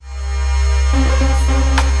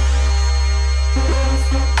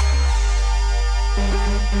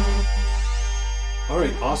All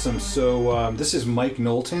right, awesome. So this is Mike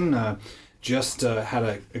Knowlton. Just had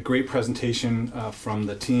a great presentation from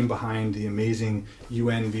the team behind the amazing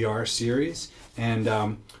UN VR series.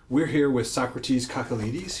 And we're here with Socrates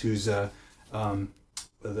Kakalides, who's the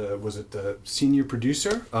senior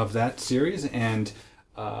producer of that series. And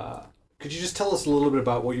could you just tell us a little bit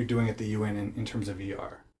about what you're doing at the UN in terms of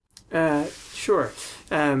VR? Sure.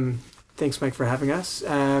 Thanks, Mike, for having us.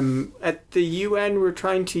 At the UN, we're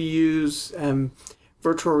trying to use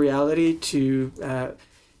virtual reality to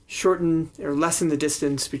shorten or lessen the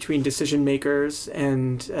distance between decision makers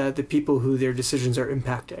and the people who their decisions are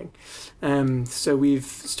impacting. So we've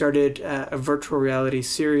started a virtual reality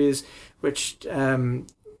series, which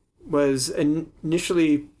was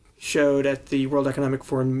initially showed at the World Economic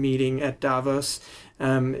Forum meeting at Davos.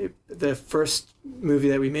 The first movie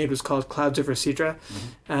that we made was called Clouds Over Sidra,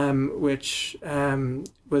 which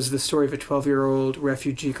was the story of a 12-year-old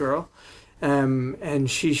refugee girl. And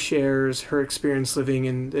she shares her experience living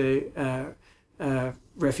in the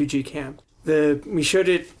refugee camp. We showed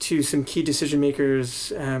it to some key decision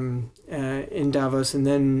makers in Davos, and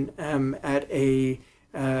then at a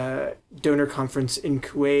donor conference in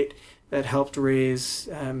Kuwait that helped raise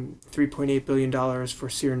 $3.8 billion for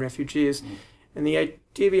Syrian refugees. And the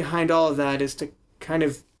idea behind all of that is to kind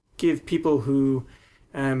of give people who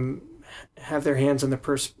have their hands on the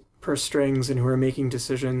purse strings and who are making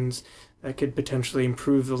decisions that could potentially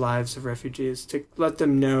improve the lives of refugees, to let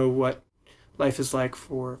them know what life is like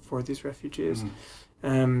for these refugees.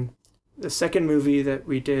 The second movie that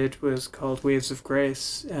we did was called Waves of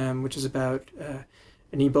Grace, which is about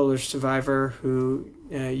an Ebola survivor who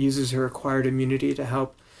uses her acquired immunity to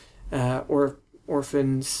help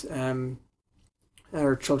orphans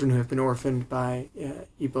or children who have been orphaned by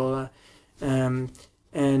Ebola.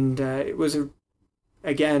 And it was,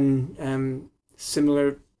 again,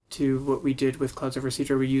 similar to what we did with Clouds Over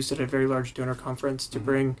Sidra. We used it at a very large donor conference to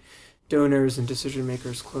bring donors and decision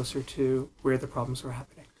makers closer to where the problems were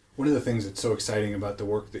happening. One of the things that's so exciting about the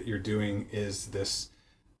work that you're doing is this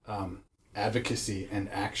advocacy and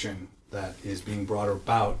action that is being brought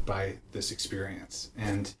about by this experience.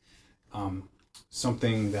 And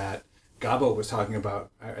something that Gabo was talking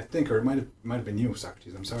about, I think, or it might have been you,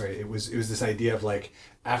 Socrates, I'm sorry. It was this idea of, like,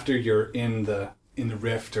 after you're in the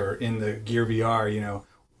Rift or in the Gear VR,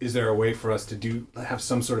 is there a way for us to have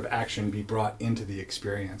some sort of action be brought into the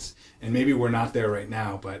experience? And maybe we're not there right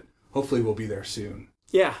now, but hopefully we'll be there soon.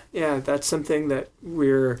 Yeah, that's something that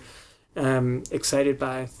we're excited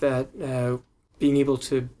by, that being able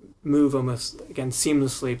to move almost, again,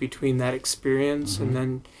 seamlessly between that experience and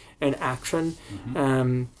then an action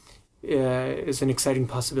is an exciting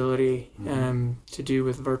possibility to do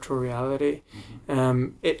with virtual reality.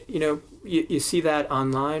 You see that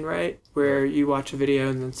online, right? Where you watch a video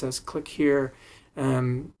and then it says, click here.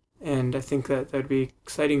 And I think that would be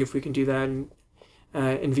exciting if we can do that in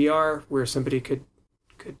VR, where somebody could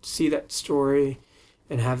see that story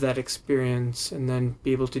and have that experience and then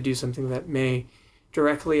be able to do something that may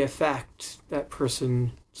directly affect that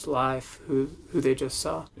person's life who they just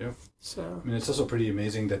saw. Yeah. So, I mean, it's also pretty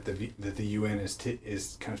amazing that the UN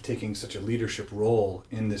is kind of taking such a leadership role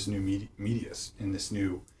in this new media, in this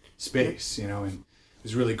new space, and it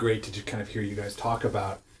was really great to just kind of hear you guys talk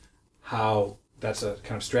about how that's a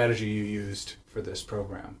kind of strategy you used for this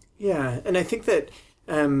program. Yeah, and I think that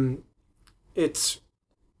it's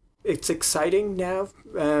exciting now,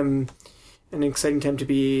 an exciting time to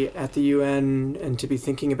be at the UN and to be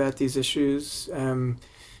thinking about these issues.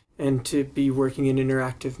 And to be working in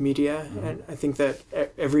interactive media. And I think that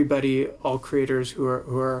everybody, all creators who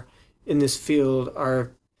are in this field,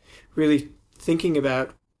 are really thinking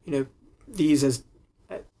about, these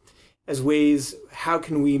as ways, how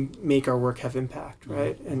can we make our work have impact,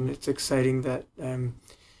 right? And it's exciting that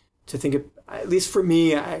to think of, at least for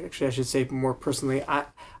me, I should say more personally, I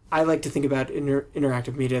like to think about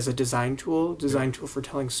interactive media as a design tool for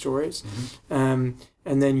telling stories, and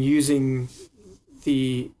then using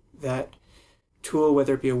that tool,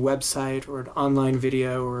 whether it be a website or an online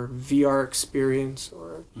video or VR experience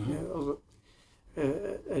or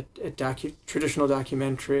a traditional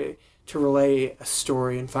documentary, to relay a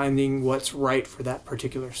story and finding what's right for that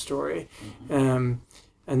particular story, and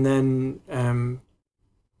then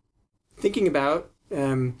thinking about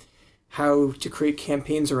how to create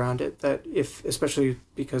campaigns around it. That especially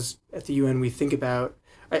because at the UN we think about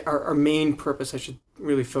our main purpose, I should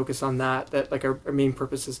really focus on that like our main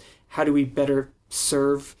purpose is how do we better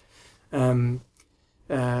serve the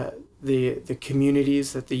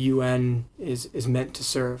communities that the UN is meant to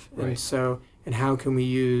serve. Right. And so and how can we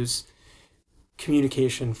use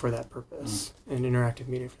communication for that purpose and interactive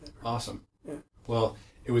media for that purpose. Awesome. Yeah. Well,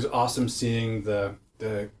 it was awesome seeing the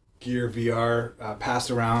Gear VR passed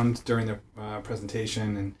around during the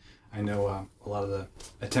presentation, and I know a lot of the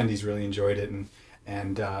attendees really enjoyed it.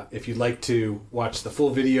 And if you'd like to watch the full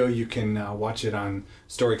video, you can watch it on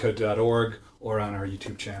storycode.org or on our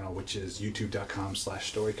YouTube channel, which is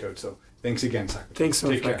youtube.com/storycode. So thanks again, Socrates. Thanks so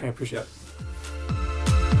much, Take care. Mike. I appreciate it. Yep.